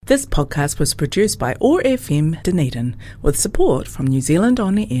This podcast was produced by OAR FM Dunedin with support from New Zealand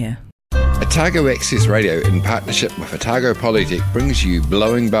On the Air. Otago Access Radio, in partnership with Otago Polytech, brings you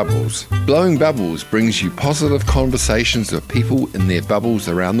Blowing Bubbles. Blowing Bubbles brings you positive conversations with people in their bubbles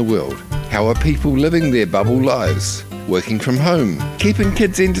around the world. How are people living their bubble lives? Working from home, keeping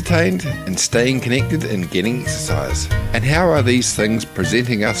kids entertained, and staying connected and getting exercise. And how are these things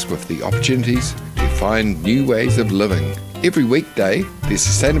presenting us with the opportunities to find new ways of living? Every weekday, the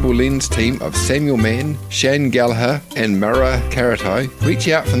Sustainable Lens team of Samuel Mann, Shane Gallagher and Mawera Karetai reach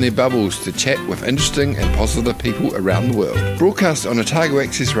out from their bubbles to chat with interesting and positive people around the world. Broadcast on Otago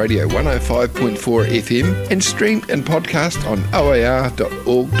Access Radio 105.4 FM and streamed and podcast on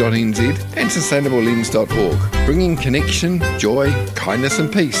oar.org.nz and sustainablelens.org, bringing connection, joy, kindness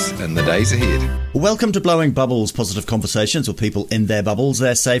and peace in the days ahead. Welcome to Blowing Bubbles, positive conversations with people in their bubbles,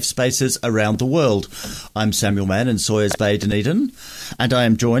 their safe spaces around the world. I'm Samuel Mann in Sawyers Bay, Dunedin, and I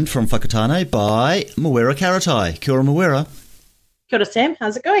am joined from Whakatāne by Mawera Karetai. Kia ora, Mawera. Kia ora, Sam.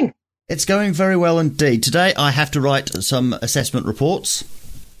 How's it going? It's going very well indeed. Today I have to write some assessment reports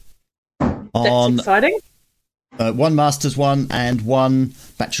on That's exciting. One Masters one and one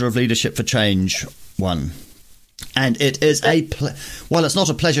Bachelor of Leadership for Change one. And it is well, it's not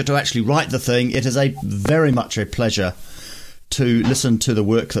a pleasure to actually write the thing. It is very much a pleasure to listen to the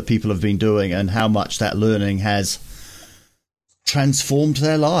work that people have been doing and how much that learning has transformed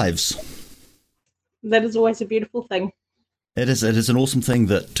their lives. That is always a beautiful thing. It is an awesome thing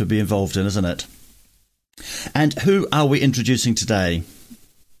to be involved in, isn't it? And who are we introducing today?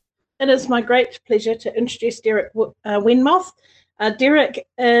 It is my great pleasure to introduce Derek Wenmoth. Derek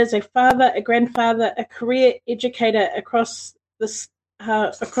is a father, a grandfather, a career educator across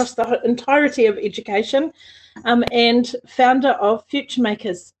the entirety of education, and founder of Future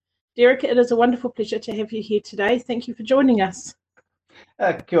Makers. Derek, it is a wonderful pleasure to have you here today. Thank you for joining us.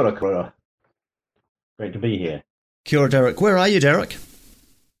 Kia ora, kia ora. Great to be here. Kia ora, Derek. Where are you, Derek?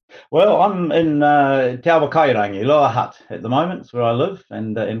 Well, I'm in Tahu Mackenzie, Lower Hutt at the moment. It's where I live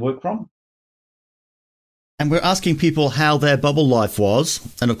and work from. And we're asking people how their bubble life was.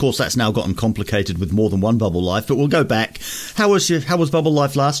 And of course, that's now gotten complicated with more than one bubble life. But we'll go back. How was bubble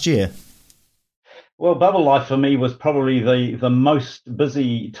life last year? Well, bubble life for me was probably the most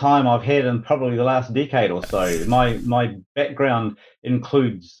busy time I've had in probably the last decade or so. My background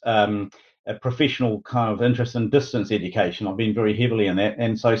includes a professional kind of interest in distance education. I've been very heavily in that.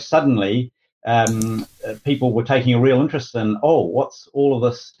 And so suddenly people were taking a real interest in, what's all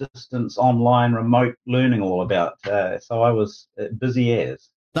of this distance, online, remote learning all about? So I was busy as.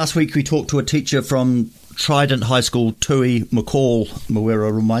 Last week we talked to a teacher from Trident High School, Tahu McCall,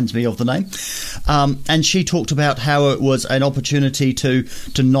 Mawera reminds me of the name, and she talked about how it was an opportunity to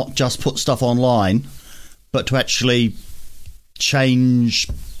not just put stuff online, but to actually change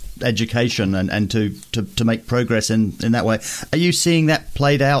education and to make progress in that way. Are you seeing that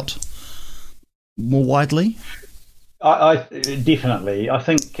played out more widely? I definitely. I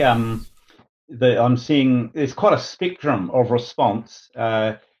think that I'm seeing there's quite a spectrum of response.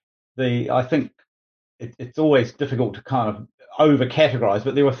 I think it's always difficult to kind of over-categorize,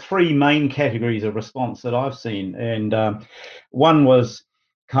 but there were three main categories of response that I've seen, and one was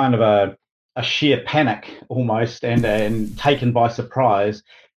kind of a sheer panic almost, and taken by surprise,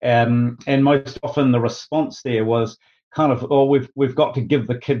 and most often the response there was kind of, we've got to give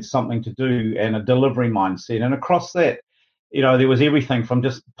the kids something to do, and a delivery mindset. And across that, there was everything from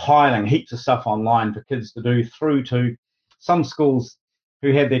just piling heaps of stuff online for kids to do through to some schools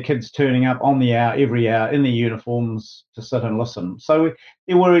who had their kids turning up on the hour, every hour, in their uniforms to sit and listen. So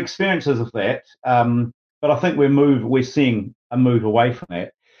there were experiences of that, but I think we're seeing a move away from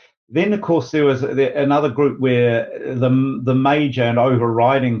that. Then, of course, there was another group where the major and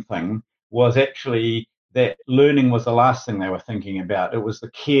overriding thing was actually that learning was the last thing they were thinking about. It was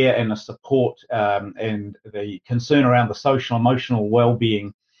the care and the support and the concern around the social, emotional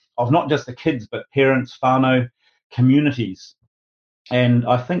well-being of not just the kids, but parents, whānau, communities. And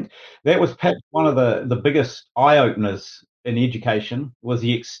I think that was perhaps one of the biggest eye-openers in education, was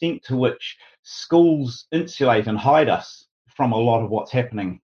the extent to which schools insulate and hide us from a lot of what's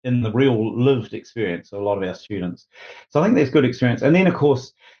happening in the real lived experience of a lot of our students. So I think there's good experience. And then, of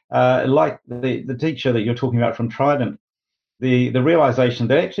course, like the teacher that you're talking about from Trident, the realization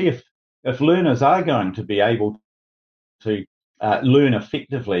that actually if learners are going to be able to learn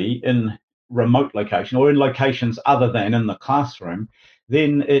effectively in remote location or in locations other than in the classroom,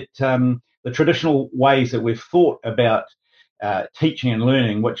 then the traditional ways that we've thought about teaching and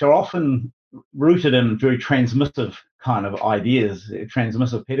learning, which are often rooted in very transmissive kind of ideas,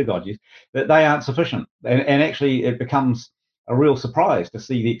 transmissive pedagogies, that they aren't sufficient. And actually it becomes a real surprise to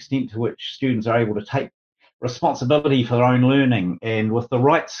see the extent to which students are able to take responsibility for their own learning, and with the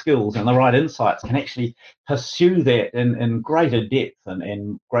right skills and the right insights can actually pursue that in greater depth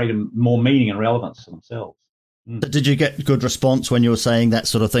and greater, more meaning and relevance to themselves. Did you get good response when you were saying that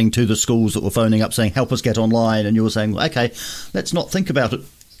sort of thing to the schools that were phoning up saying, help us get online, and you were saying, okay, let's not think about it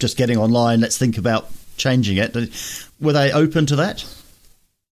just getting online, let's think about changing it? Were they open to that?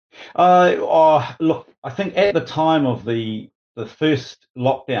 Look, I think at the time of the first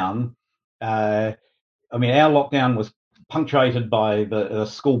lockdown, our lockdown was punctuated by the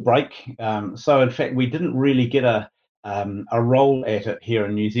school break. So, in fact, we didn't really get a roll at it here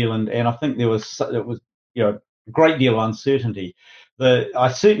in New Zealand, and I think it was a great deal of uncertainty.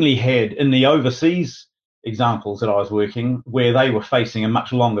 I certainly had in the overseas examples that I was working where they were facing a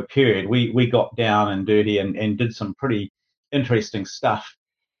much longer period. We got down and dirty and did some pretty interesting stuff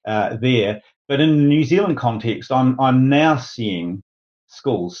there. But in the New Zealand context, I'm now seeing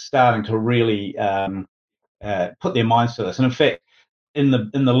schools starting to really put their minds to this. And in fact, in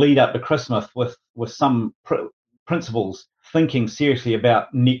the lead up to Christmas, with some principals thinking seriously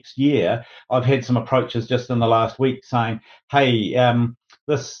about next year, I've had some approaches just in the last week saying, hey,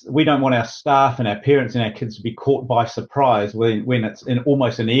 we don't want our staff and our parents and our kids to be caught by surprise when it's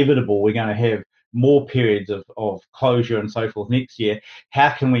almost inevitable we're going to have more periods of closure and so forth next year.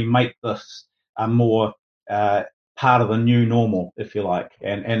 How can we make this a more part of the new normal, if you like?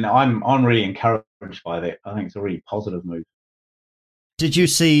 And I'm really encouraged by that. I think it's a really positive move. Did you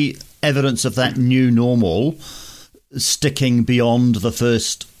see evidence of that new normal sticking beyond the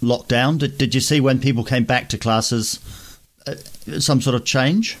first lockdown? Did you see when people came back to classes some sort of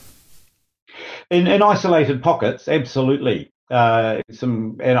change? In isolated pockets, absolutely. And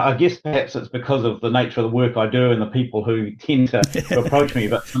I guess perhaps it's because of the nature of the work I do and the people who tend to approach me,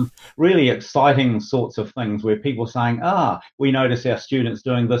 but some really exciting sorts of things where people are saying, we notice our students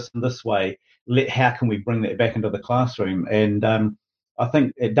doing this in this way. How can we bring that back into the classroom? And I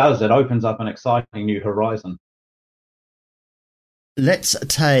think it does. It opens up an exciting new horizon. Let's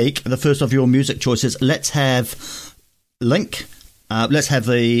take the first of your music choices. Let's have Link. Let's have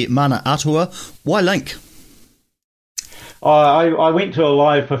the Mana Atua. Why Link? I went to a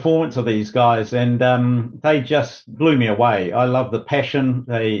live performance of these guys, and they just blew me away. I love the passion.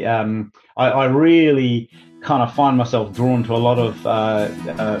 I really kind of find myself drawn to a lot of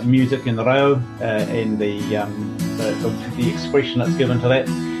music in the reo and the expression that's given to that.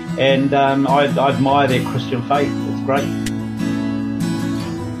 And I admire their Christian faith. It's great.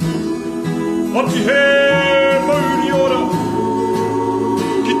 Ati he mauri ora,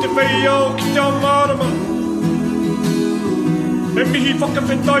 ki te whaiau ki te amarama. E mihi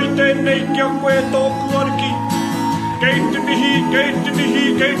whakawhetai tēnei kia koe tōku ariki. Kei te mihi, kei te mihi,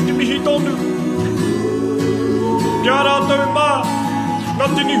 kei te mihi tonu. Kia rātou mā, ngā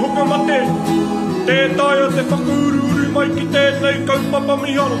tini huka mate. Tētai o te whakaururu mai ki tēnei kaupapa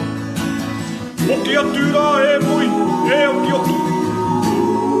miharo. Oki atu rā e mui, e oki oki.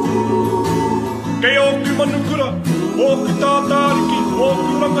 Kei oku manukura, oku tātāriki,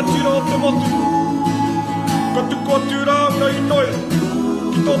 oku rangatira o te motu. Ka tuku atu rā ngai noe,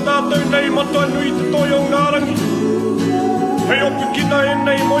 ki tō tātou nei matai nui te toi o ngārangi. Hei oku kina e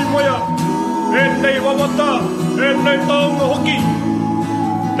nei moimoia, e nei wawata, e nei taonga hoki.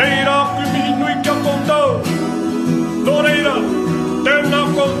 Nei rā ku mihi nui kia koutou. Nō reira, tēnā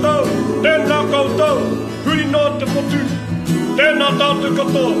koutou, huri nō te motu, tēnā tātou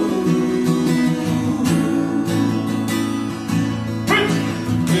katoa.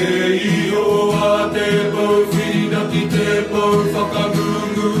 E iho a te pau whina ki te pau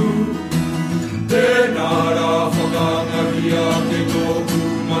whakagungu. Tēnā rā whakangahi a te tōku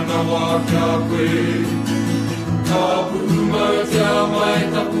manawa kia koe. Ka pumau te amai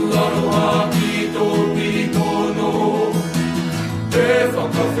tapu aroha ki tō pitono. Te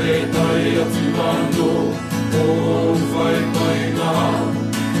whakawhetai atu mando o whai mai ngā.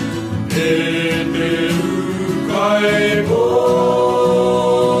 E te ukai po.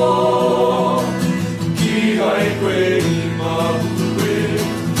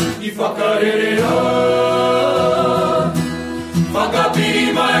 Whakarerea, whakapiri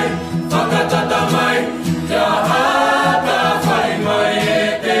mai, whakatata mai, kia hata whai mai e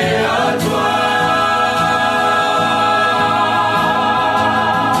te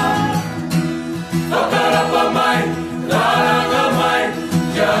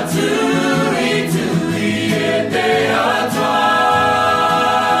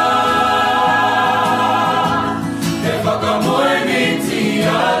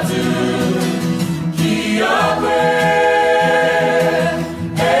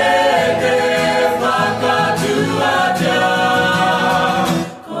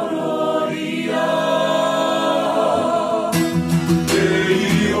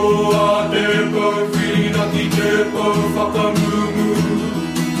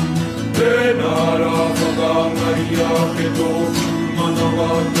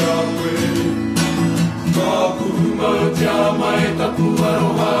Kia mai taku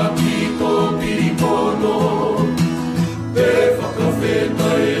aroha ki tō piripono. Te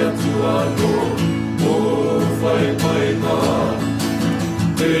whakawhetai atu anō, o whai mai nā.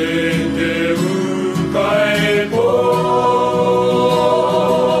 Te ukai pō,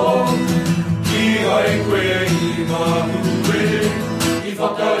 ki ai koe I ngā hue, I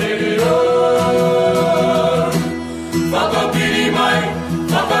whakarerea. Whakapiri mai,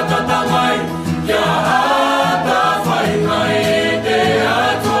 whakatata mai, kia ata whai mai e te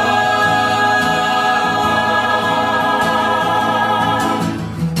atua.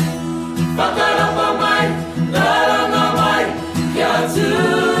 Whakarapa mai, raranga mai, kia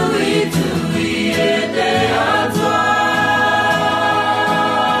tui tui e te atua.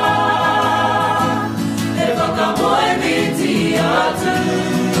 E whakamoe miti atu,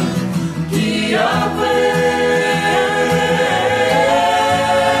 kia koe.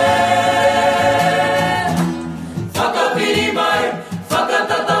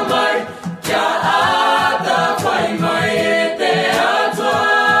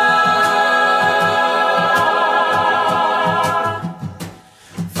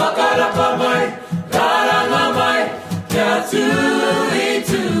 Tui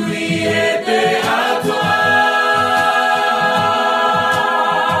tui e te atua.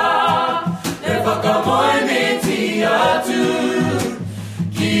 E whakamoe me ti atu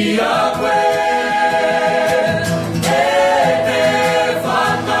ki a koe. E te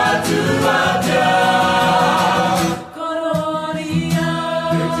whakatua pia. Kororia.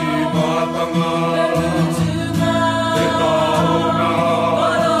 Te timatanga. Te taonga.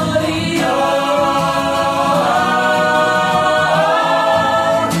 Kororia.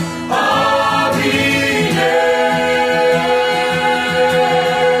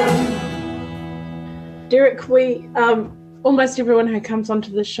 Derek, we almost everyone who comes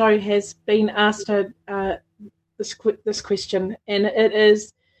onto the show has been asked this question, and it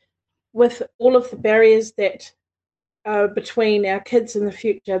is, with all of the barriers that are between our kids and the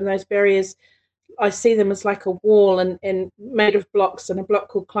future, and those barriers, I see them as like a wall and made of blocks, and a block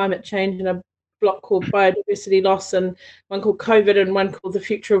called climate change and a block called biodiversity loss, and one called COVID and one called the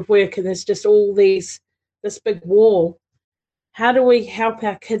future of work, and there's just all this big wall. How do we help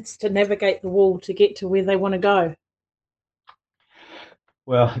our kids to navigate the wall to get to where they want to go?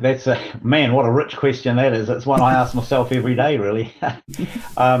 Well, that's what a rich question that is. It's one I ask myself every day, really.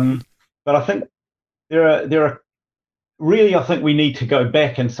 But I think there are really, I think we need to go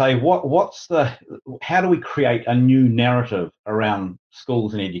back and say, how do we create a new narrative around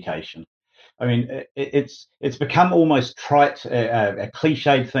schools and education? I mean, it's become almost trite, a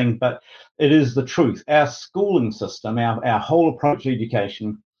cliched thing, but it is the truth. Our schooling system, our whole approach to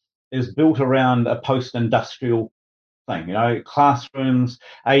education is built around a post-industrial thing. You know, classrooms,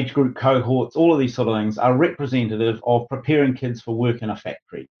 age group cohorts, all of these sort of things are representative of preparing kids for work in a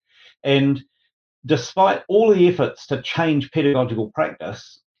factory. And despite all the efforts to change pedagogical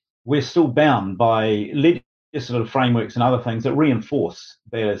practice, we're still bound by legislative frameworks and other things that reinforce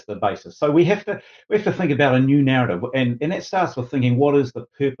that as the basis. So we have to think about a new narrative, and that starts with thinking, what is the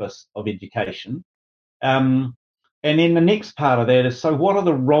purpose of education? And then the next part of that is, so what are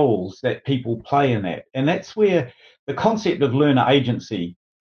the roles that people play in that? And that's where the concept of learner agency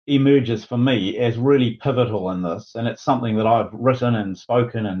emerges for me as really pivotal in this. And it's something that I've written and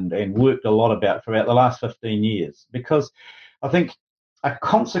spoken and worked a lot about for about the last 15 years, because I think a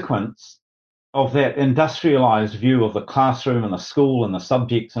consequence of that industrialized view of the classroom and the school and the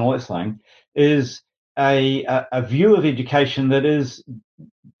subjects and all this thing is a view of education that is,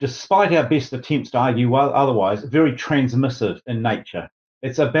 despite our best attempts to argue otherwise, very transmissive in nature.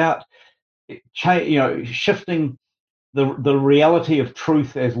 It's about shifting the reality of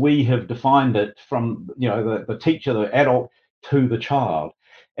truth as we have defined it from the teacher, the adult, to the child.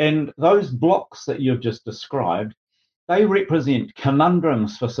 And those blocks that you've just described, they represent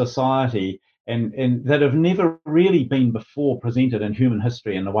conundrums for society and that have never really been before presented in human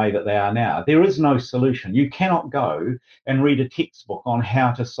history in the way that they are now. There is no solution. You cannot go and read a textbook on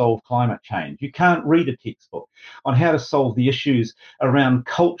how to solve climate change. You can't read a textbook on how to solve the issues around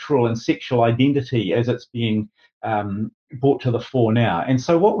cultural and sexual identity as it's being brought to the fore now. And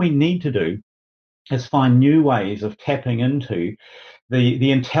so what we need to do is find new ways of tapping into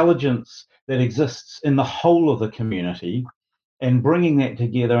the intelligence that exists in the whole of the community and bringing that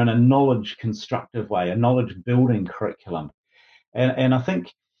together in a knowledge constructive way, a knowledge building curriculum. And I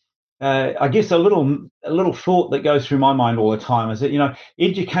think, I guess a little thought that goes through my mind all the time is that,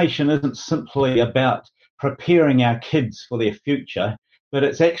 education isn't simply about preparing our kids for their future, but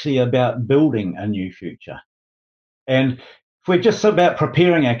it's actually about building a new future. And if we're just about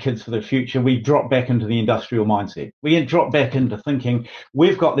preparing our kids for the future, we drop back into the industrial mindset. We drop back into thinking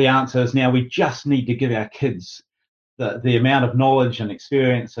we've got the answers now. We just need to give our kids the amount of knowledge and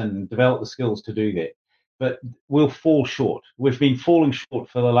experience and develop the skills to do that. But we'll fall short. We've been falling short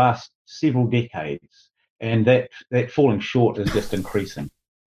for the last several decades, and that falling short is just increasing.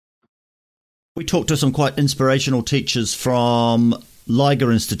 We talked to some quite inspirational teachers from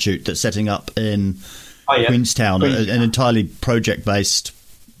Liger Institute that's setting up in Queenstown, an entirely project-based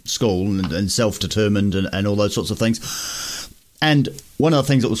school and self-determined and all those sorts of things. And one of the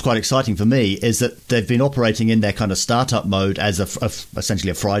things that was quite exciting for me is that they've been operating in their kind of startup mode as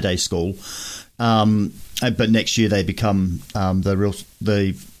essentially a Friday school. But next year they become a real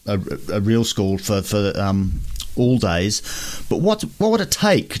school for all days. But what would it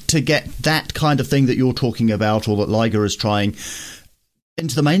take to get that kind of thing that you're talking about, or that Liger is trying,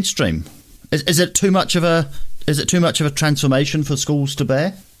 into the mainstream? Is it too much of a transformation for schools to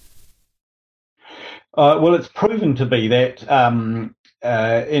bear? Well, it's proven to be that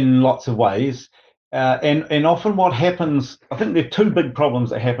in lots of ways, and often what happens, I think there are two big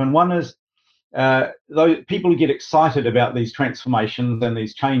problems that happen. One is those people who get excited about these transformations and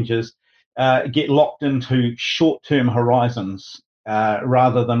these changes get locked into short-term horizons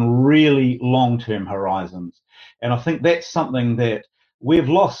rather than really long-term horizons. And I think that's something that we've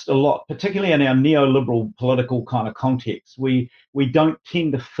lost a lot, particularly in our neoliberal political kind of context. We don't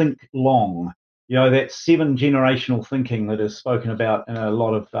tend to think long. You know, that 7-generational thinking that is spoken about in a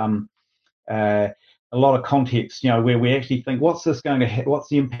lot of contexts, you know, where we actually think, what's this going to what's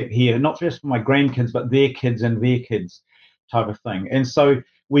the impact here, not just for my grandkids, but their kids and their kids type of thing. And so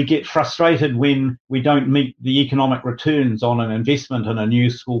we get frustrated when we don't meet the economic returns on an investment in a new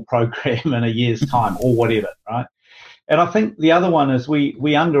school program in a year's time or whatever, right? And I think the other one is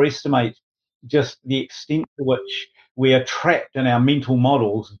we underestimate just the extent to which we are trapped in our mental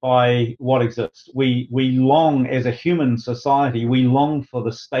models by what exists. We long, as a human society, we long for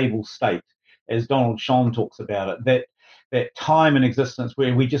the stable state, as Donald Sean talks about it, that time in existence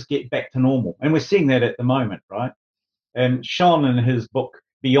where we just get back to normal. And we're seeing that at the moment, right? And Sean, in his book,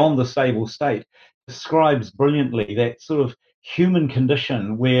 Beyond the Stable State, describes brilliantly that sort of human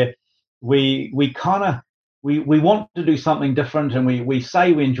condition where we want to do something different, and we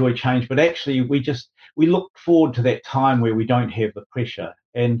say we enjoy change, but actually we look forward to that time where we don't have the pressure.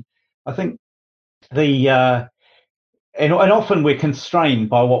 And I think and often we're constrained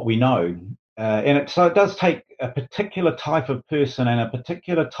by what we know, so it does take a particular type of person and a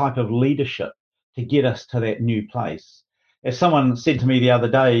particular type of leadership to get us to that new place. As someone said to me the other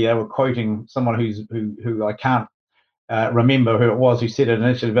day, they were quoting someone who I can't remember who it was who said it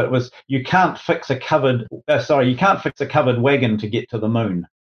initially, but it was, you can't fix a covered wagon to get to the moon,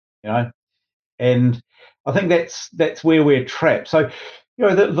 you know. And I think that's where we're trapped. So, you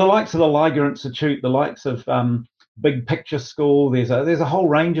know, the likes of the Liger Institute, the likes of Big Picture School, there's a whole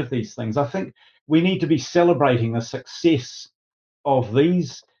range of these things. I think we need to be celebrating the success of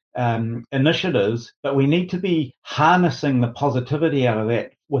these initiatives, but we need to be harnessing the positivity out of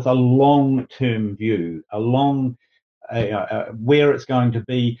that with a long-term view, where it's going to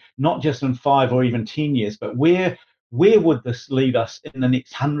be, not just in 5 or even 10 years, but where would this lead us in the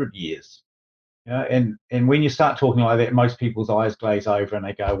next 100 years? You know, and when you start talking like that, most people's eyes glaze over and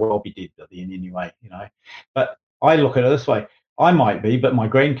they go, well, I'll be dead by the end anyway, you know. But I look at it this way: I might be, but my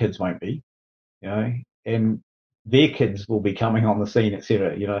grandkids won't be, you know, and their kids will be coming on the scene,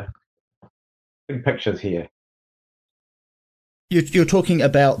 etc. You know, big pictures here. You're talking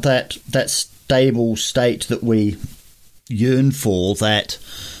about that stable state that we yearn for, that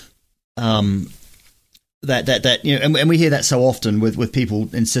you know, and we hear that so often with people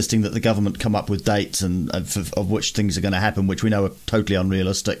insisting that the government come up with dates and of which things are going to happen, which we know are totally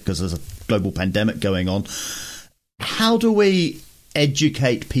unrealistic because there's a global pandemic going on. How do we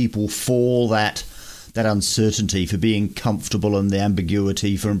educate people for that uncertainty, for being comfortable in the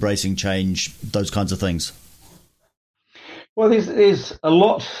ambiguity, for embracing change, those kinds of things? Well, there's a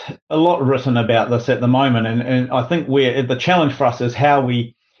lot written about this at the moment, and I think the challenge for us is how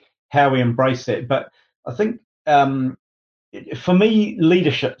we embrace that. But I think for me,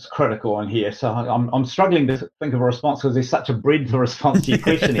 leadership's critical in here. So I'm struggling to think of a response because there's such a breadth of response to your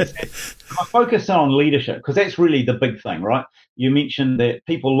question. I focus on leadership because that's really the big thing, right? You mentioned that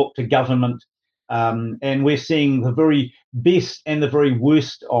people look to government, and we're seeing the very best and the very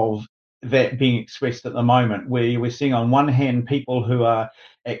worst of that being expressed at the moment, where we're seeing on one hand people who are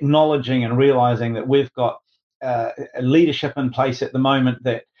acknowledging and realizing that we've got a leadership in place at the moment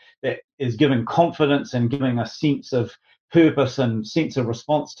that is giving confidence and giving a sense of purpose and sense of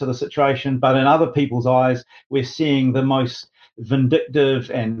response to the situation. But in other people's eyes, we're seeing the most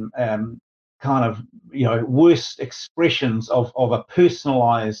vindictive and kind of, worst expressions of a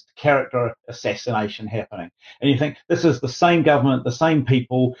personalised character assassination happening. And you think, this is the same government, the same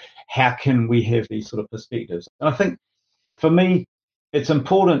people, how can we have these sort of perspectives? And I think, for me, it's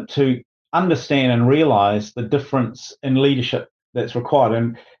important to understand and realise the difference in leadership that's required.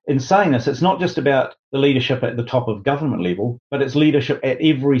 And in saying this, it's not just about the leadership at the top of government level, but it's leadership at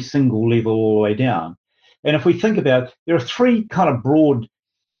every single level all the way down. And if we think about it, there are three kind of broad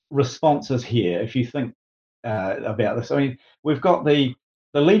responses here. If you think about this, I mean, we've got the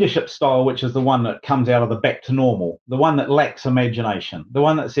leadership style, which is the one that comes out of the back to normal, the one that lacks imagination, the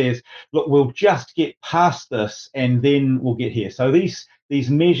one that says, look, we'll just get past this and then we'll get here. So these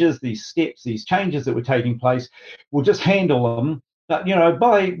measures, these steps, these changes that were taking place, we'll just handle them. But,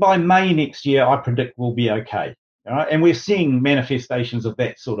 by May next year, I predict we'll be okay. All right? And we're seeing manifestations of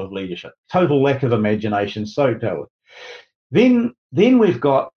that sort of leadership. Total lack of imagination, so totally. Then we've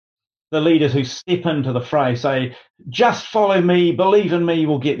got the leaders who step into the fray, say, just follow me, believe in me,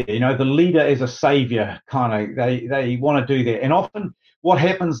 we'll get there. The leader as a savior, kind of, they want to do that. And often what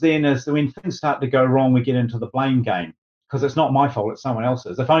happens then is that when things start to go wrong, we get into the blame game, because it's not my fault, it's someone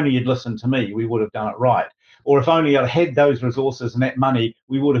else's. If only you'd listened to me, we would have done it right. Or if only I'd had those resources and that money,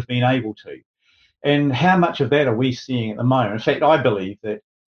 we would have been able to. And how much of that are we seeing at the moment? In fact, I believe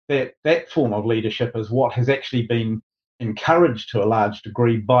that form of leadership is what has actually been encouraged to a large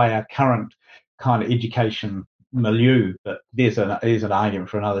degree by our current kind of education milieu, but there's an argument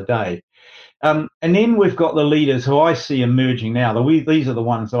for another day. And then we've got the leaders who I see emerging now. These are the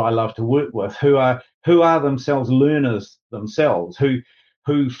ones that I love to work with, who are themselves learners themselves,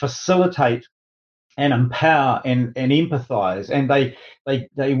 who facilitate and empower and empathise, and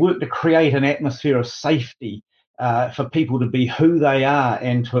they work to create an atmosphere of safety for people to be who they are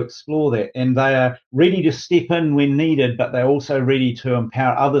and to explore that. And they are ready to step in when needed, but they're also ready to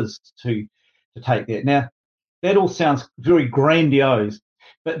empower others to take that. Now, that all sounds very grandiose,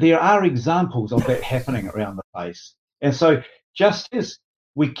 but there are examples of that happening around the place. And so just as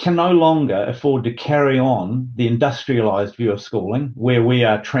we can no longer afford to carry on the industrialised view of schooling, where we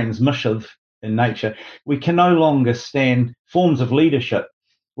are transmissive in nature, we can no longer stand forms of leadership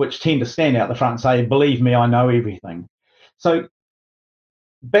which tend to stand out the front and say, believe me, I know everything. So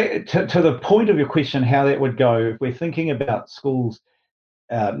back to the point of your question, how that would go, if we're thinking about schools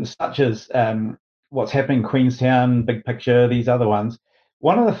such as what's happening in Queenstown, Big Picture, these other ones,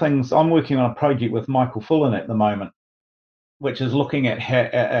 one of the things, I'm working on a project with Michael Fullen at the moment, which is looking at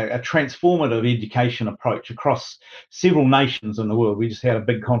a transformative education approach across several nations in the world. We just had a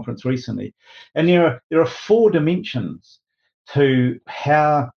big conference recently. And there are 4 dimensions to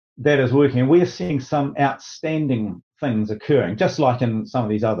how that is working. And we're seeing some outstanding things occurring, just like in some of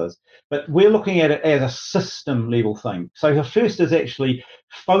these others. But we're looking at it as a system level thing. So the first is actually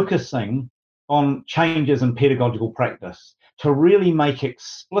focusing on changes in pedagogical practice to really make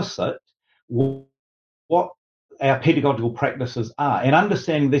explicit what our pedagogical practices are, and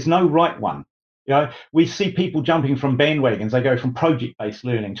understanding there's no right one. We see people jumping from bandwagons. They go from project-based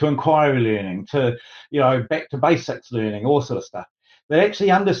learning to inquiry learning to, back to basics learning, all sort of stuff. They're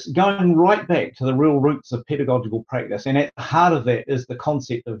actually going right back to the real roots of pedagogical practice. And at the heart of that is the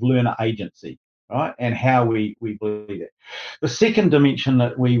concept of learner agency, right? And how we believe it. The second dimension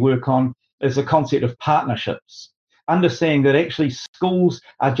that we work on is the concept of partnerships, understanding that actually schools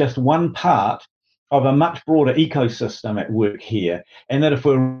are just one part of a much broader ecosystem at work here, and that if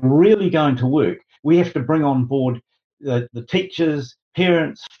we're really going to work, we have to bring on board the teachers,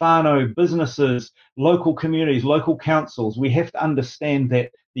 parents, whānau, businesses, local communities, local councils. We have to understand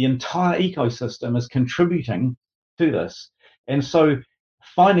that the entire ecosystem is contributing to this. And so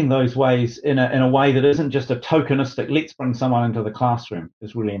finding those ways in a way that isn't just a tokenistic, let's bring someone into the classroom,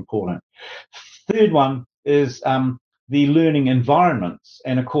 is really important. Third one is the learning environments.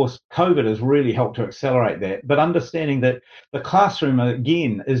 And of course, COVID has really helped to accelerate that. But understanding that the classroom,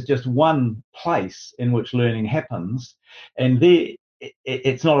 again, is just one place in which learning happens. And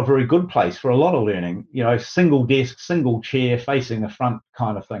it's not a very good place for a lot of learning, single desk, single chair facing the front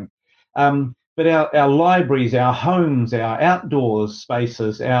kind of thing. But our libraries, our homes, our outdoors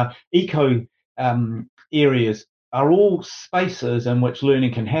spaces, our eco areas are all spaces in which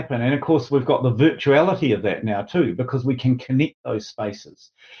learning can happen. And of course, we've got the virtuality of that now too, because we can connect those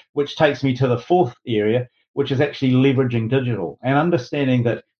spaces, which takes me to the fourth area, which is actually leveraging digital and understanding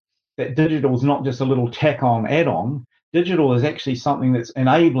that digital is not just a little tack-on add-on. Digital is actually something that's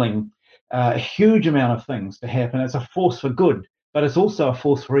enabling a huge amount of things to happen. It's a force for good, but it's also a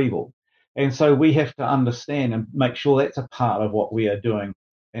force for evil. And so we have to understand and make sure that's a part of what we are doing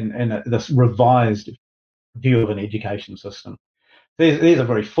in this revised view of an education system. there's a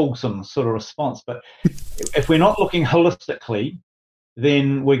very fulsome sort of response. But if we're not looking holistically,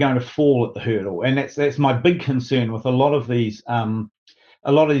 then we're going to fall at the hurdle. And that's my big concern with a lot of these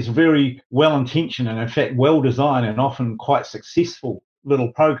very well-intentioned and, in fact, well-designed and often quite successful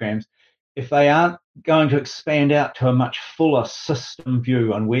little programs. If they aren't going to expand out to a much fuller system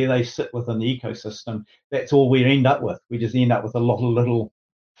view on where they sit within the ecosystem, that's all we end up with. We just end up with a lot of little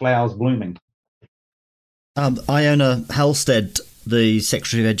flowers blooming. Iona Halstead, the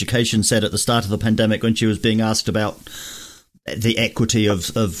Secretary of Education, said at the start of the pandemic, when she was being asked about the equity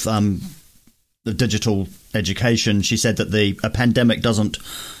of the digital education, she said that a pandemic doesn't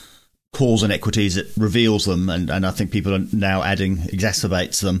cause inequities, it reveals them, and I think people are now adding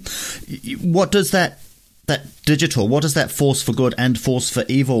exacerbates them. What does that force for good and force for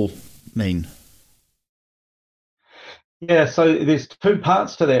evil mean? Yeah, so there's two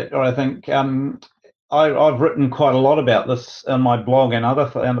parts to that, I think. I've written quite a lot about this in my blog and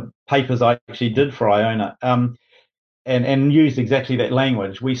other papers I actually did for Iona, and used exactly that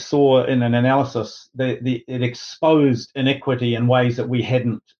language. We saw in an analysis that it exposed inequity in ways that we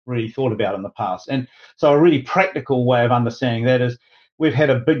hadn't really thought about in the past. And so a really practical way of understanding that is we've had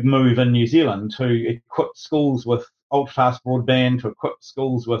a big move in New Zealand to equip schools with ultra-fast broadband, to equip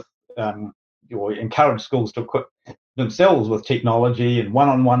schools with, or encourage schools to equip themselves with technology and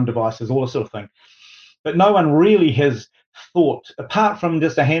one-on-one devices, all this sort of thing. But no one really has thought, apart from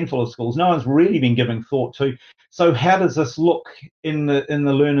just a handful of schools, no one's really been giving thought to, so how does this look in the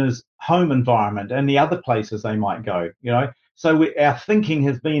learner's home environment and the other places they might go, So our thinking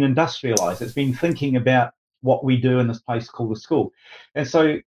has been industrialized. It's been thinking about what we do in this place called a school. And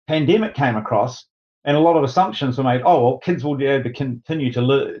so pandemic came across and a lot of assumptions were made, oh, well, kids will be able to continue to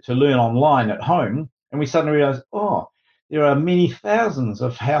learn online at home. And we suddenly realized, there are many thousands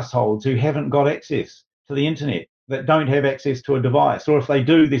of households who haven't got access to the internet, that don't have access to a device, or if they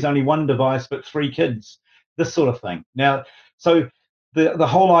do, there's only one device but 3 kids, this sort of thing. Now, so the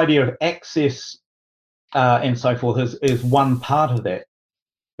whole idea of access and so forth is one part of that.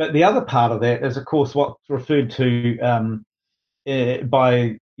 But the other part of that is, of course, what's referred to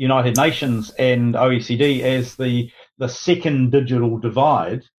by United Nations and OECD as the second digital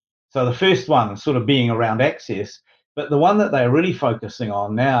divide. So the first one sort of being around access, but the one that they're really focusing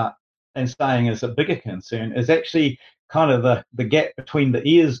on now and saying is a bigger concern is actually kind of the gap between the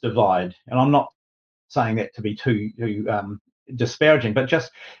ears divide. And I'm not saying that to be too disparaging, but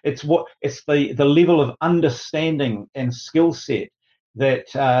just it's the level of understanding and skill set that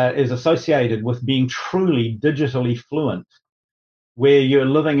is associated with being truly digitally fluent, where you're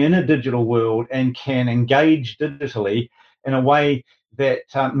living in a digital world and can engage digitally in a way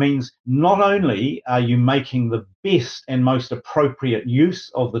that means not only are you making the best and most appropriate use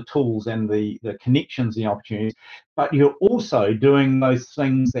of the tools and the connections and the opportunities, but you're also doing those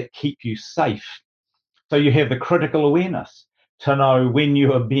things that keep you safe. So you have the critical awareness to know when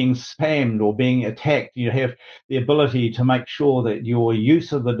you are being spammed or being attacked. You have the ability to make sure that your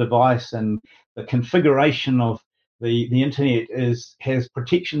use of the device and the configuration of the internet has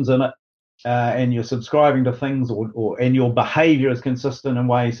protections in it. And you're subscribing to things and your behavior is consistent in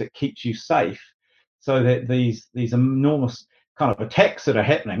ways that keeps you safe, so that these enormous kind of attacks that are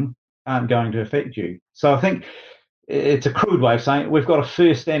happening aren't going to affect you. So I think it's a crude way of saying it. We've got a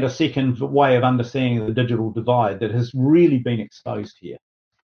first and a second way of understanding the digital divide that has really been exposed here.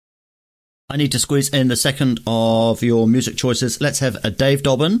 I need to squeeze in the second of your music choices. Let's have a Dave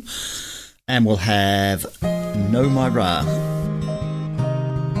Dobbin, and we'll have No Mawera.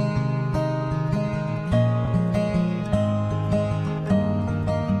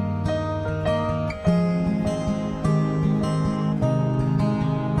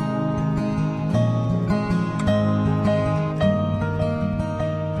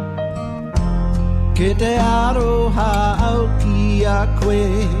 Ke te aroha au ki a koe,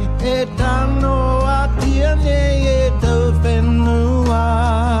 e tano a tiane e tau whenua.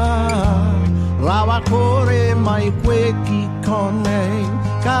 Rawa kore mai koe ki kone,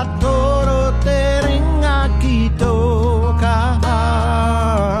 ka toro te ringa ki toka.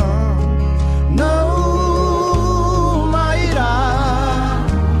 No Mawera,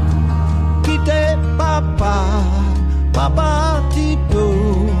 ki te papa, papa tipu.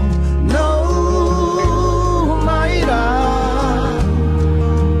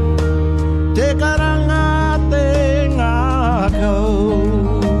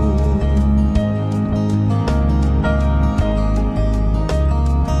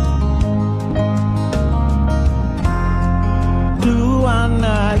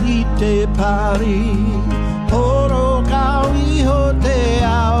 Te pari, horo kawi ho te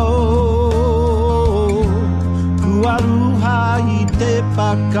ao. Kuaruha I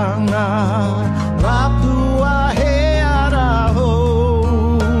pakanga rapua he ara ho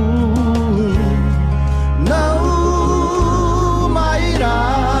nau maira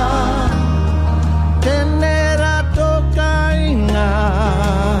tenera tokainga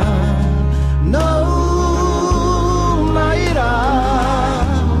nau maira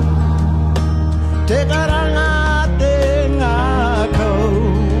te karanga te ngako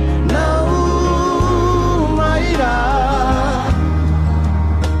nau maira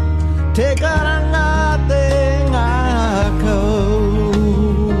te karanga te ngako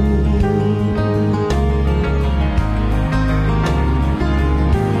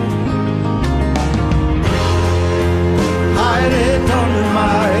haere tonu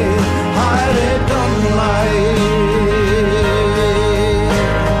mai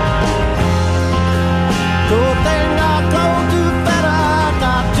ko te ngako tu pera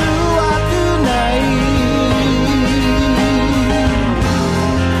ka tu atu nei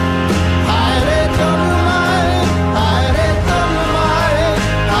haere tonu mai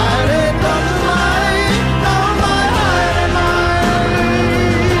no mai haere mai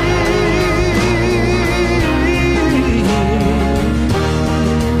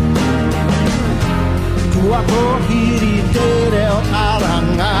tua ko hiri te reo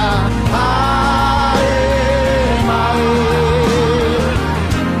aranga haere mai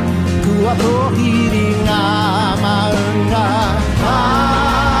tua ko hiri ngā maunga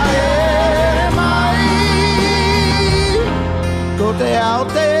haere mai ko te ao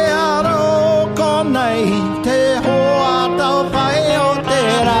te aro konei te hoa tau pai o te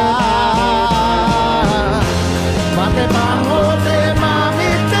rā ma te pango te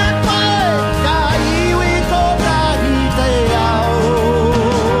mami te pai ka iwi ko kahi te ao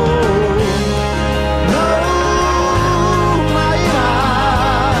no mai rā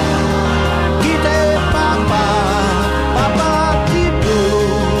ki te papa tipu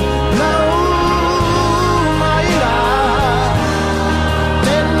no mai rā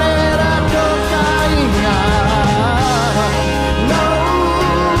tenera tokainga no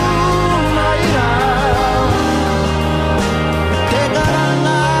mai rā te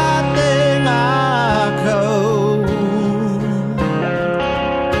karanga te ngako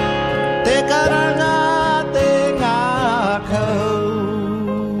te karanga te ngako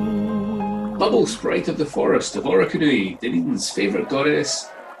Bubble Sprite of the Forest of Orokonui, Dunedin's favourite goddess,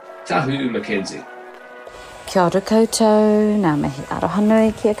 Tahu Mackenzie. Kia ora koutou, ngā mihi aroha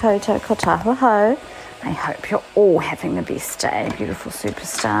nui kia koutou ko Tahu hau. I hope you're all having the best day, beautiful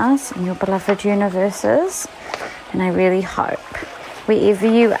superstars in your beloved universes. And I really hope, wherever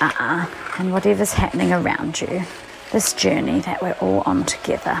you are and whatever's happening around you, this journey that we're all on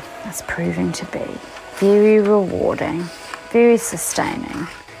together is proving to be very rewarding, very sustaining,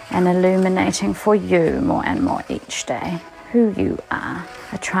 and illuminating for you more and more each day who you are,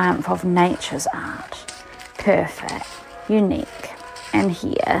 a triumph of nature's art, perfect, unique, and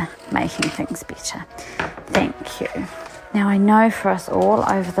here making things better. Thank you. Now I know for us all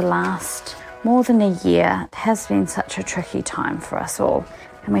over the last more than a year, it has been such a tricky time for us all,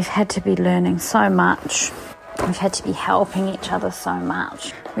 and we've had to be learning so much. We've had to be helping each other so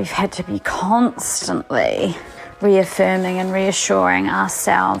much. We've had to be constantly reaffirming and reassuring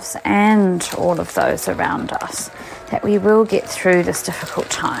ourselves and all of those around us that we will get through this difficult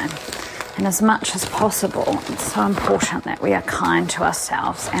time. And as much as possible, it's so important that we are kind to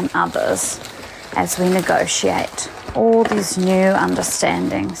ourselves and others as we negotiate all these new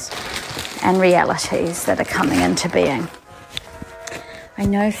understandings and realities that are coming into being. I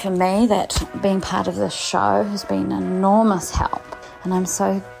know for me that being part of this show has been an enormous help, and I'm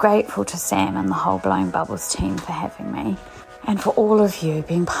so grateful to Sam and the whole Blowing Bubbles team for having me, and for all of you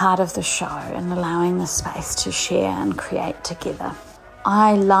being part of the show and allowing the space to share and create together.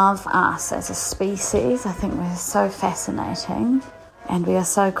 I love us as a species. I think we're so fascinating, and we are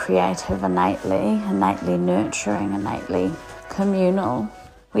so creative innately nurturing, innately communal.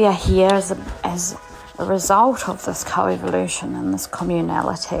 We are here as a result of this co-evolution and this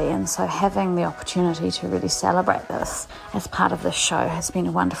communality, and so having the opportunity to really celebrate this as part of this show has been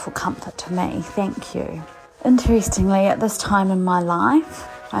a wonderful comfort to me. Thank you. Interestingly, at this time in my life,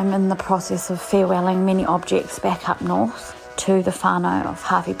 I'm in the process of farewelling many objects back up north to the whānau of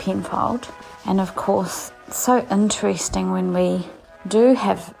Harvey Penfold, and of course so interesting when we do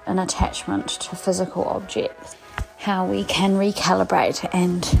have an attachment to physical objects, how we can recalibrate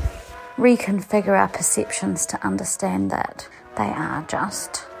and reconfigure our perceptions to understand that they are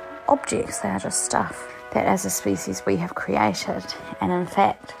just objects, they are just stuff that as a species we have created, and in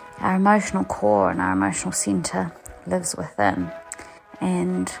fact our emotional core and our emotional centre lives within.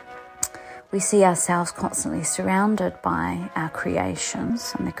 And We see ourselves constantly surrounded by our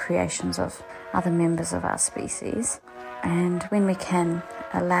creations and the creations of other members of our species. And when we can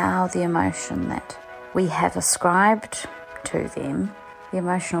allow the emotion that we have ascribed to them, the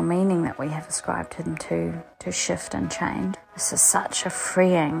emotional meaning that we have ascribed to them to shift and change, this is such a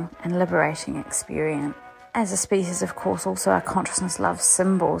freeing and liberating experience. As a species, of course, also our consciousness loves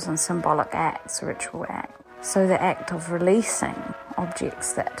symbols and symbolic acts, ritual acts. So the act of releasing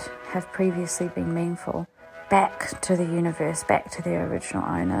objects that have previously been meaningful back to the universe, back to their original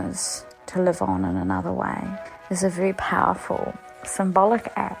owners, to live on in another way, is a very powerful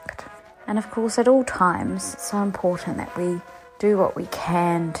symbolic act. And of course, at all times, it's so important that we do what we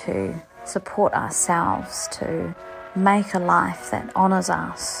can to support ourselves, to make a life that honours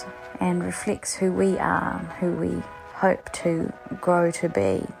us and reflects who we are, who we hope to grow to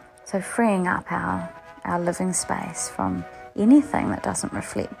be. So freeing up our living space from anything that doesn't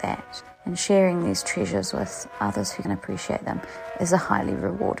reflect that and sharing these treasures with others who can appreciate them is a highly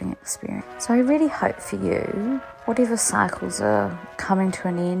rewarding experience. So I really hope for you, whatever cycles are coming to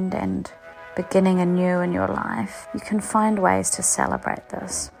an end and beginning anew in your life, you can find ways to celebrate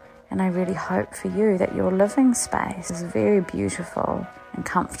this. And I really hope for you that your living space is very beautiful and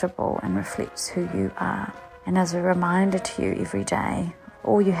comfortable and reflects who you are. And as a reminder to you every day,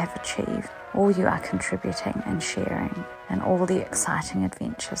 all you have achieved, all you are contributing and sharing, and all the exciting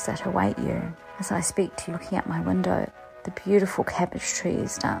adventures that await you. As I speak to you, looking out my window, the beautiful cabbage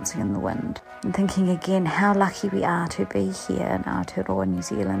trees dancing in the wind, and thinking again how lucky we are to be here in Aotearoa, New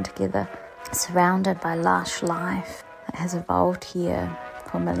Zealand, together, surrounded by lush life that has evolved here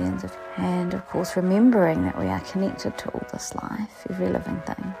for millions of years. And of course, remembering that we are connected to all this life, every living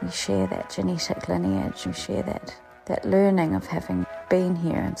thing. We share that genetic lineage, we share that learning of having been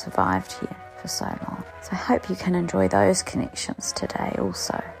here and survived here for so long. So I hope you can enjoy those connections today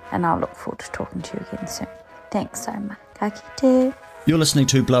also, and I'll look forward to talking to you again soon. Thanks so much. Ka kite. You're listening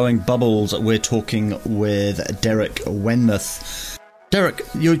to Blowing Bubbles. We're talking with Derek Wenmoth. Derek,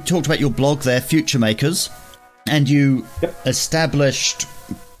 you talked about your blog there, Future Makers, and you established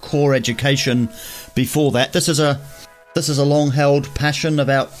core education before that. This is a long-held passion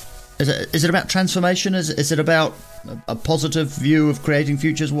about. Is it about transformation? Is it about a positive view of creating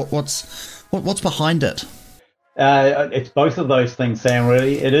futures? What's behind it? It's both of those things, Sam.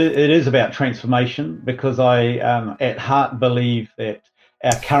 Really, it is about transformation, because I, at heart, believe that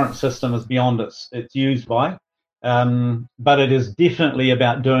our current system is beyond its use by. But it is definitely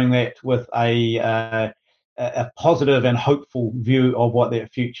about doing that with a positive and hopeful view of what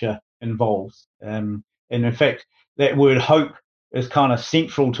that future involves. And in fact, that word hope is kind of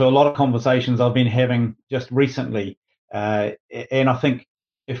central to a lot of conversations I've been having just recently. And I think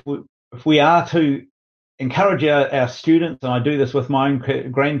if we are to encourage our students, and I do this with my own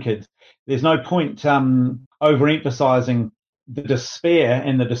grandkids, there's no point overemphasizing the despair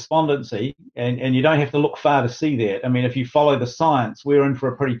and the despondency, and you don't have to look far to see that. I mean, if you follow the science, we're in for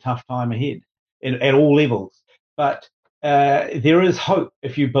a pretty tough time ahead at all levels. But there is hope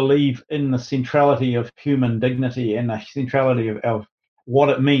if you believe in the centrality of human dignity and the centrality of what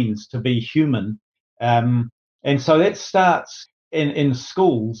it means to be human. And so that starts in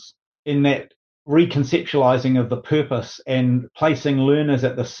schools, in that reconceptualizing of the purpose and placing learners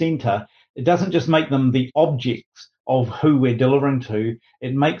at the center. It doesn't just make them the objects of who we're delivering to,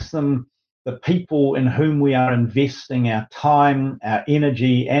 it makes them the people in whom we are investing our time, our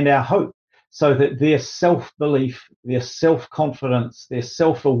energy, and our hope, so that their self-belief, their self-confidence, their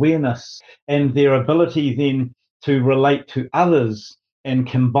self-awareness, and their ability then to relate to others and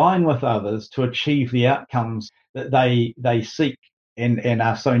combine with others to achieve the outcomes that they seek and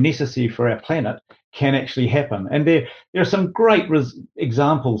are so necessary for our planet can actually happen. And there are some great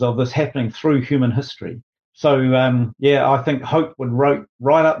examples of this happening through human history. So, I think hope would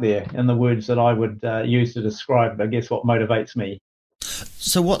right up there in the words that I would use to describe, I guess, what motivates me.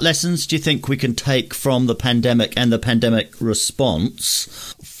 So what lessons do you think we can take from the pandemic and the pandemic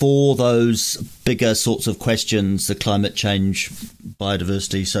response for those bigger sorts of questions, the climate change,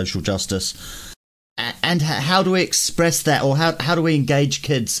 biodiversity, social justice? And how do we express that, or how do we engage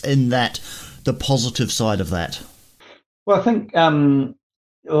kids in that, the positive side of that? Well, I think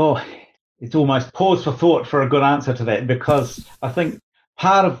it's almost pause for thought for a good answer to that, because I think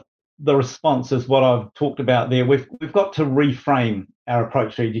part of the response is what I've talked about there. We've got to reframe our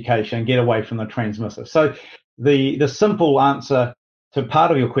approach to education and get away from the transmissive. So the simple answer to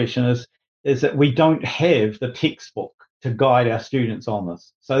part of your question is that we don't have the textbook to guide our students on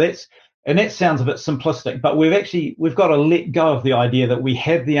this. So that sounds a bit simplistic, but we've got to let go of the idea that we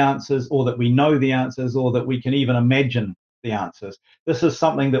have the answers, or that we know the answers, or that we can even imagine the answers. This is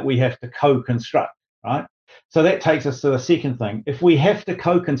something that we have to co-construct, right? So that takes us to the second thing. If we have to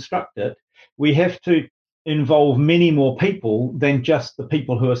co-construct it, we have to involve many more people than just the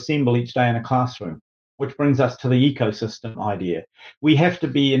people who assemble each day in a classroom, which brings us to the ecosystem idea. We have to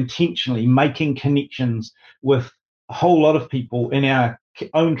be intentionally making connections with a whole lot of people in our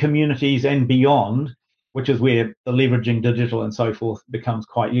own communities and beyond, which is where the leveraging digital and so forth becomes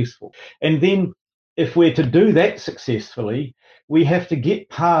quite useful. And then if we're to do that successfully, we have to get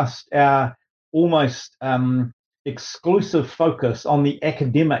past our almost exclusive focus on the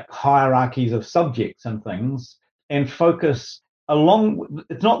academic hierarchies of subjects and things and focus along.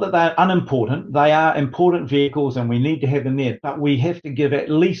 It's not that they're unimportant. They are important vehicles and we need to have them there, but we have to give at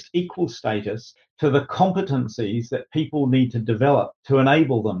least equal status to the competencies that people need to develop to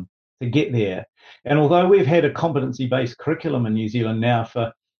enable them to get there. And although we've had a competency-based curriculum in New Zealand now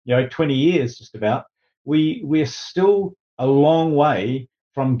for 20 years just about, we're still a long way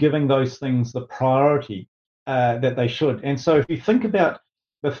from giving those things the priority that they should. And so if you think about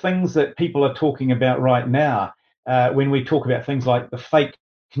the things that people are talking about right now, when we talk about things like the fake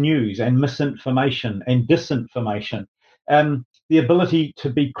news and misinformation and disinformation, the ability to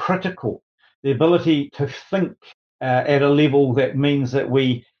be critical, the ability to think at a level that means that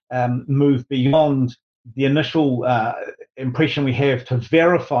we move beyond the initial impression we have to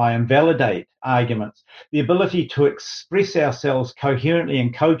verify and validate arguments, the ability to express ourselves coherently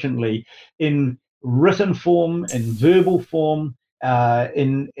and cogently in written form, in verbal form,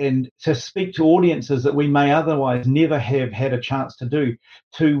 in to speak to audiences that we may otherwise never have had a chance to do,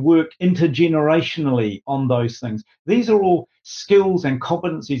 to work intergenerationally on those things. These are all skills and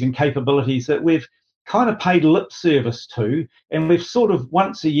competencies and capabilities that we've kind of paid lip service to, and we've sort of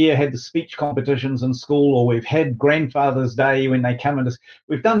once a year had the speech competitions in school, or we've had Grandfather's Day when they come into.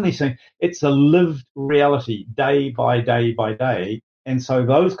 We've done these things. It's a lived reality, day by day by day, and so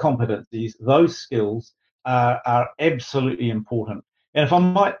those competencies, those skills are absolutely important. And if I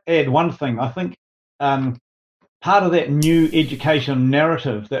might add one thing, I think part of that new education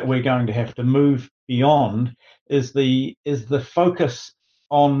narrative that we're going to have to move beyond is the focus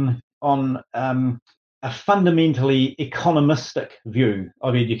on a fundamentally economistic view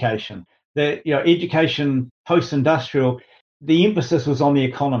of education. That education post-industrial, the emphasis was on the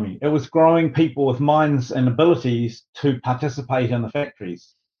economy. It was growing people with minds and abilities to participate in the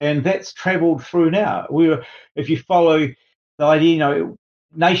factories, and that's travelled through now. If you follow the idea,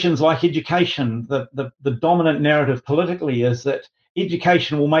 nations like education, the dominant narrative politically is that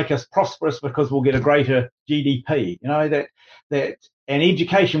education will make us prosperous because we'll get a greater GDP. And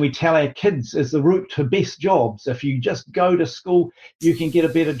education, we tell our kids, is the route to best jobs. If you just go to school, you can get a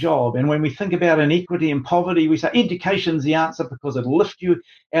better job. And when we think about inequity and poverty, we say education's the answer because it'll lift you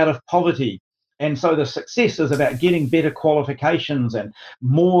out of poverty. And so the success is about getting better qualifications and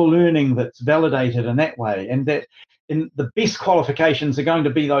more learning that's validated in that way. And that in the best qualifications are going to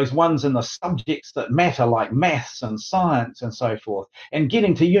be those ones in the subjects that matter, like maths and science and so forth. And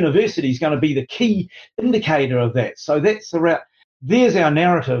getting to university is going to be the key indicator of that. So that's the route. There's our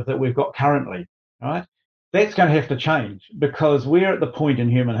narrative that we've got currently, right? That's going to have to change, because we're at the point in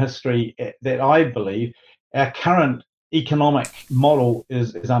human history that I believe our current economic model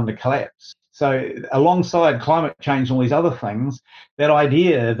is under collapse. So alongside climate change and all these other things, that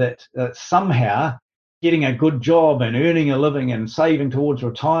idea that somehow getting a good job and earning a living and saving towards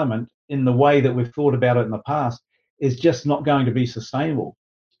retirement in the way that we've thought about it in the past is just not going to be sustainable.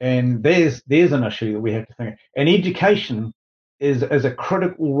 And there's an issue that we have to think of. And education is a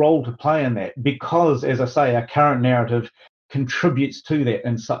critical role to play in that, because, as I say, our current narrative contributes to that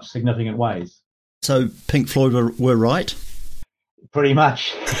in such significant ways. So Pink Floyd were right? Pretty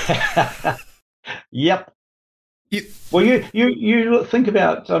much. Yep. Well, you think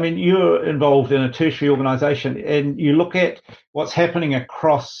about, you're involved in a tertiary organisation, and you look at what's happening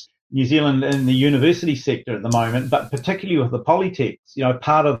across New Zealand in the university sector at the moment, but particularly with the polytechs.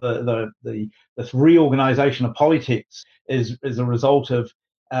 Part of this reorganisation of polytechs is a result of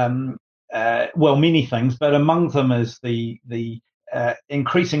many things, but among them is the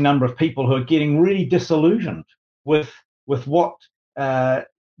increasing number of people who are getting really disillusioned with what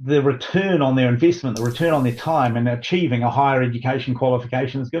the return on their investment, the return on their time, and achieving a higher education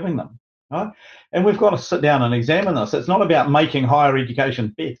qualification is giving them. Right? And we've got to sit down and examine this. It's not about making higher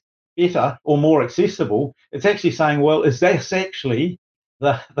education better or more accessible. It's actually saying, well, is this actually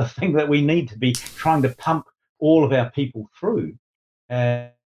the thing that we need to be trying to pump all of our people through?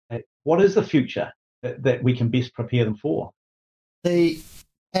 What is the future that we can best prepare them for? The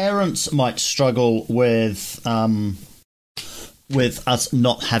parents might struggle with with us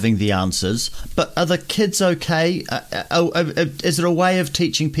not having the answers, but are the kids okay? Is there a way of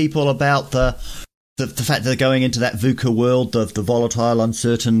teaching people about the fact that they're going into that VUCA world, the volatile,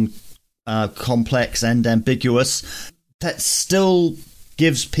 uncertain, complex and ambiguous, that still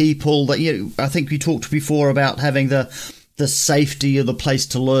gives people that, I think we talked before about having the safety of the place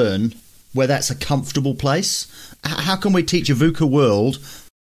to learn, where that's a comfortable place? How can we teach a VUCA world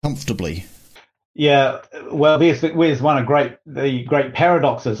comfortably? Yeah, well, there's one of the great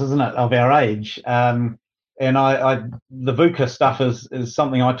paradoxes, isn't it, of our age? And the VUCA stuff is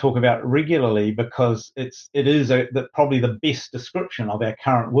something I talk about regularly because it is probably the best description of our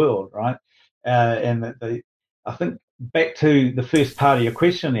current world, right? And I think back to the first part of your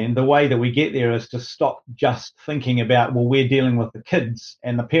question, then the way that we get there is to stop just thinking about, well, we're dealing with the kids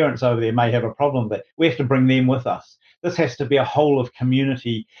and the parents over there may have a problem, but we have to bring them with us. This has to be a whole of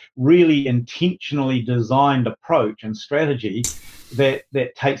community, really intentionally designed approach and strategy that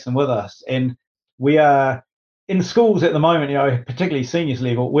takes them with us. And we are in schools at the moment, particularly seniors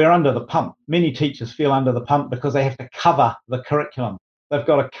level, we're under the pump. Many teachers feel under the pump because they have to cover the curriculum. They've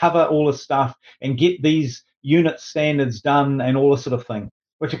got to cover all the stuff and get these unit standards done and all this sort of thing,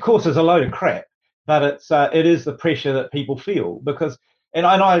 which of course is a load of crap. But it is the pressure that people feel because, and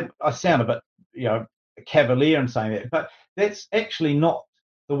I sound a bit, cavalier in saying that, but that's actually not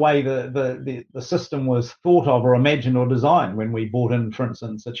the way the system was thought of or imagined or designed when we brought in, for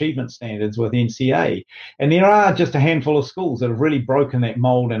instance, achievement standards with NCA. And there are just a handful of schools that have really broken that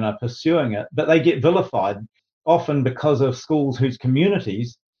mold and are pursuing it, but they get vilified often because of schools whose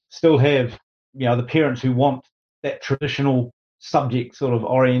communities still have, the parents who want that traditional subject sort of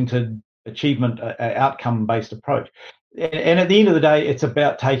oriented achievement outcome based approach. And at the end of the day, it's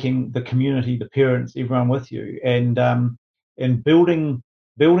about taking the community, the parents, everyone with you, and building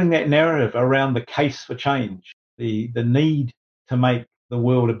that narrative around the case for change, the need to make the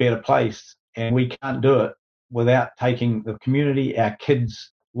world a better place. And we can't do it without taking the community, our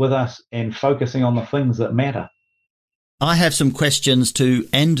kids with us and focusing on the things that matter. I have some questions to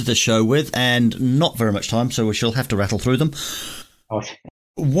end the show with and not very much time, so we shall have to rattle through them. Oh.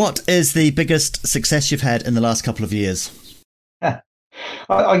 What is the biggest success you've had in the last couple of years?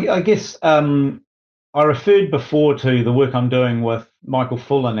 I guess I referred before to the work I'm doing with Michael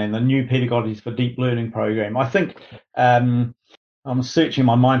Fullan and the new Pedagogies for Deep Learning program. I think I'm searching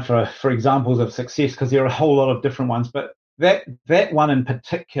my mind for examples of success because there are a whole lot of different ones, but that one in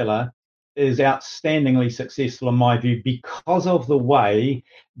particular is outstandingly successful in my view because of the way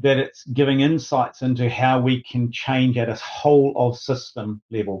that it's giving insights into how we can change at a whole of system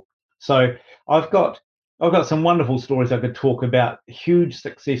level. So I've got some wonderful stories I could talk about, huge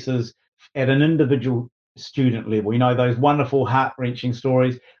successes at an individual student level, those wonderful heart-wrenching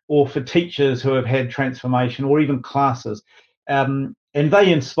stories, or for teachers who have had transformation, or even classes. And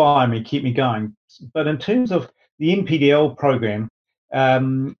they inspire me, keep me going. But in terms of the NPDL program,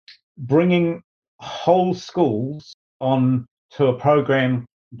 bringing whole schools on to a program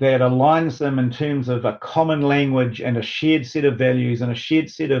that aligns them in terms of a common language and a shared set of values and a shared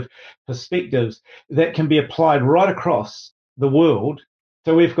set of perspectives that can be applied right across the world.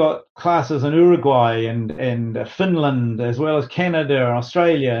 So we've got classes in Uruguay and Finland, as well as Canada,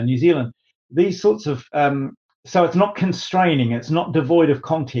 Australia, and New Zealand. These sorts of so it's not constraining, it's not devoid of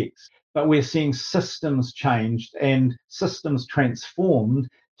context, but we're seeing systems changed and systems transformed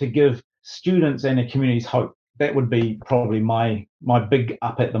to give students and their communities hope. That would be probably my big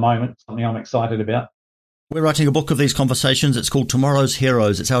up at the moment, something I'm excited about. We're writing a book of these conversations. It's called Tomorrow's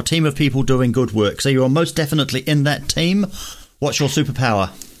Heroes. It's our team of people doing good work. So you are most definitely in that team. What's your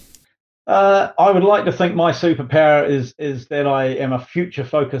superpower? I would like to think my superpower is that I am a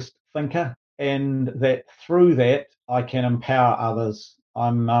future-focused thinker, and that through that I can empower others.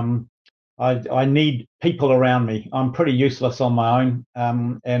 I need people around me. I'm pretty useless on my own,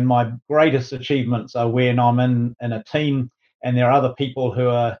 and my greatest achievements are when I'm in a team and there are other people who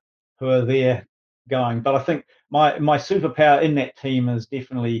are there going. But I think my superpower in that team is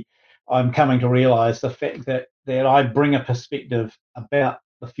definitely, I'm coming to realise the fact that I bring a perspective about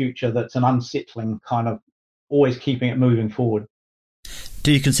the future that's an unsettling kind of always keeping it moving forward.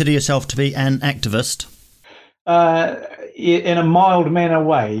 Do you consider yourself to be an activist? In a mild manner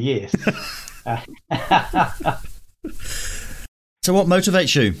way, yes. So what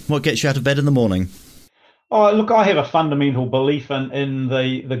motivates you? What gets you out of bed in the morning? Oh, look, I have a fundamental belief in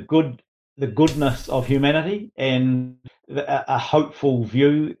the goodness of humanity, and a hopeful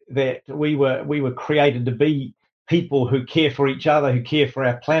view that we were created to be people who care for each other, who care for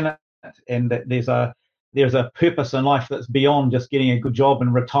our planet, and that there's a purpose in life that's beyond just getting a good job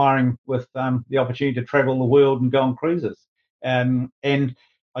and retiring with the opportunity to travel the world and go on cruises. And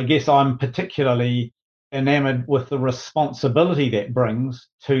I guess I'm particularly enamored with the responsibility that brings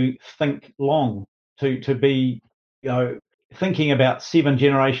to think long, to be, thinking about 7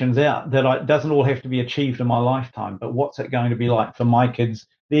 generations out, that it doesn't all have to be achieved in my lifetime, but what's it going to be like for my kids,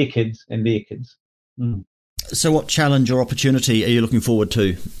 their kids, and their kids. So what challenge or opportunity are you looking forward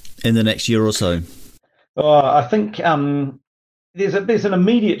to in the next year or so? I think there's an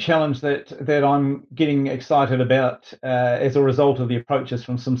immediate challenge that I'm getting excited about as a result of the approaches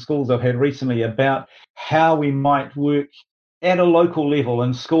from some schools I've had recently about how we might work at a local level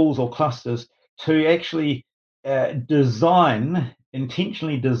in schools or clusters to actually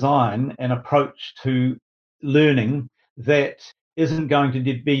intentionally design an approach to learning that isn't going to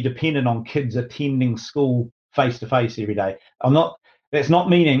be dependent on kids attending school face-to-face every day. That's not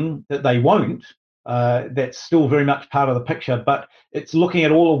meaning that they won't. That's still very much part of the picture, but it's looking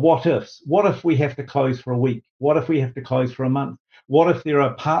at all the what ifs. What if we have to close for a week? What if we have to close for a month? What if there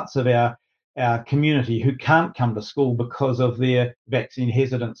are parts of our community who can't come to school because of their vaccine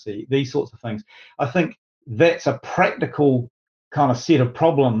hesitancy? These sorts of things. I think that's a practical kind of set of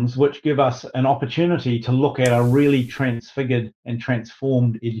problems which give us an opportunity to look at a really transfigured and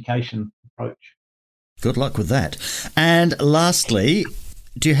transformed education approach. Good luck with that. And lastly,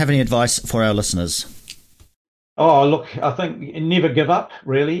 do you have any advice for our listeners? Oh, look, I think never give up,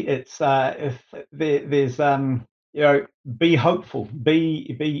 really. It's if there's be hopeful,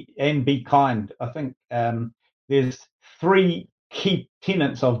 be kind. I think there's 3 key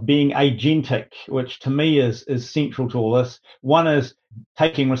tenets of being agentic, which to me is central to all this. One is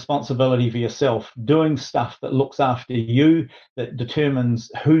taking responsibility for yourself, doing stuff that looks after you, that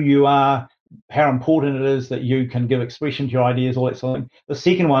determines who you are, how important it is that you can give expression to your ideas, all that sort of thing. The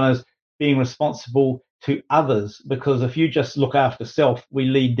second one is being responsible to others, because if you just look after self, we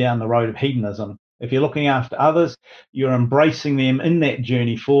lead down the road of hedonism. If you're looking after others, you're embracing them in that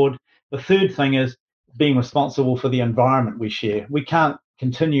journey forward. The third thing is being responsible for the environment we share. We can't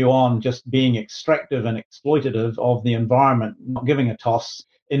continue on just being extractive and exploitative of the environment, not giving a toss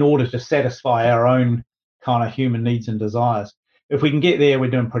in order to satisfy our own kind of human needs and desires. If we can get there, we're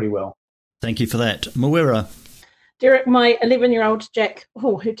doing pretty well. Thank you for that. Mawera. Derek, my 11-year-old Jack,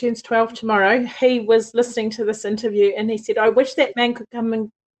 who turns 12 tomorrow, he was listening to this interview and he said, I wish that man could come and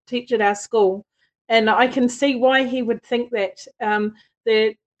teach at our school. And I can see why he would think that.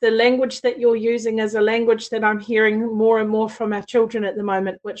 The language that you're using is a language that I'm hearing more and more from our children at the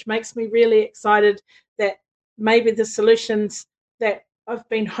moment, which makes me really excited that maybe the solutions that I've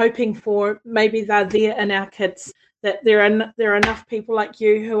been hoping for, maybe they're there in our kids, that there are enough people like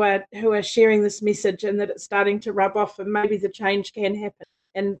you who are sharing this message and that it's starting to rub off and maybe the change can happen.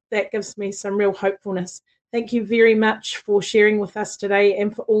 And that gives me some real hopefulness. Thank you very much for sharing with us today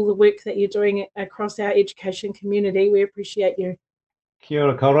and for all the work that you're doing across our education community. We appreciate you. Kia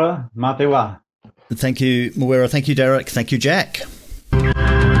ora kora, mā te wā. Thank you, Mawera. Thank you, Derek. Thank you, Jack. We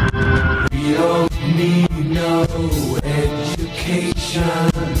don't need no education.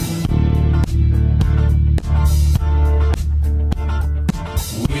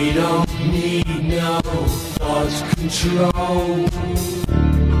 We don't need no thought control.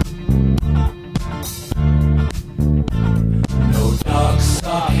 No dark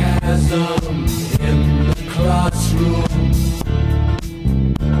sarcasm in the classroom.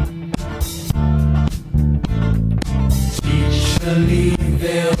 Teacher, leave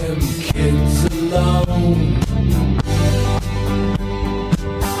them kids alone.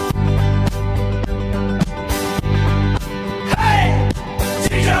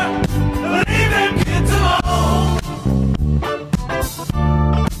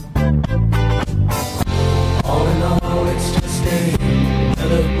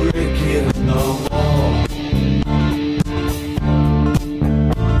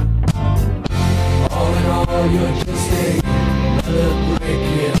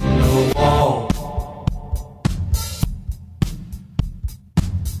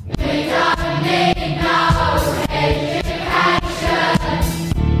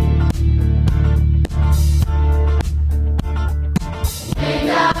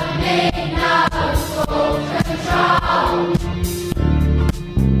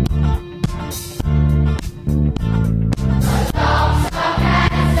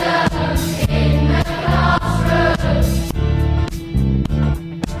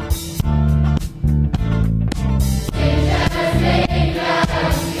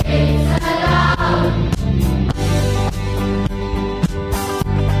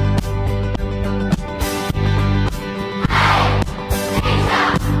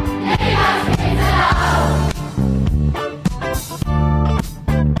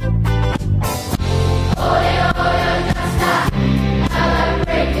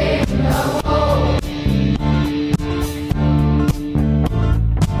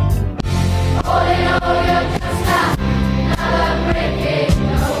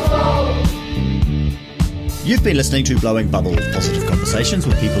 You've been listening to Blowing Bubbles, positive conversations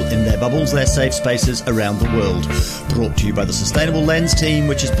with people in their bubbles, their safe spaces around the world. Brought to you by the Sustainable Lens team,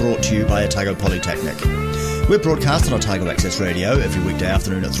 which is brought to you by Otago Polytechnic. We're broadcast on Otago Access Radio every weekday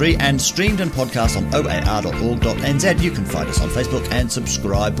afternoon at 3 and streamed and podcast on oar.org.nz. You can find us on Facebook and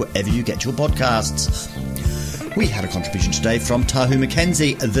subscribe wherever you get your podcasts. We had a contribution today from Tahu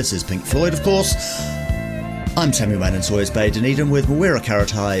Mackenzie. This is Pink Floyd, of course. I'm Samuel Mann in Sawyers Bay, Dunedin, with Mawera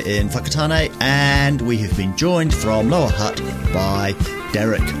Karetai in Whakatāne, and we have been joined from Lower Hutt by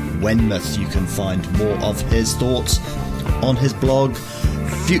Derek Wenmoth. You can find more of his thoughts on his blog,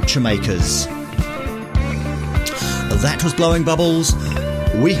 Future Makers. That was Blowing Bubbles.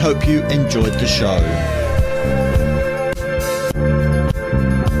 We hope you enjoyed the show.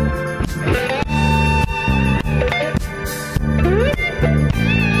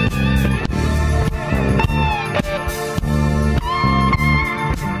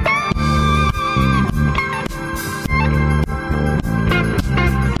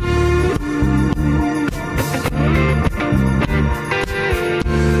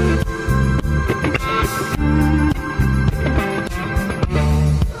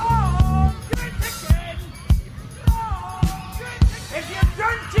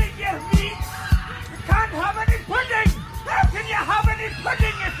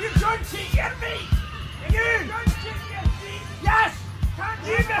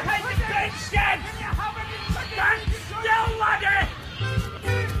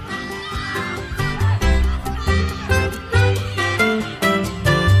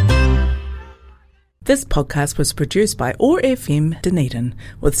 This podcast was produced by OAR FM Dunedin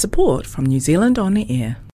with support from New Zealand On the Air.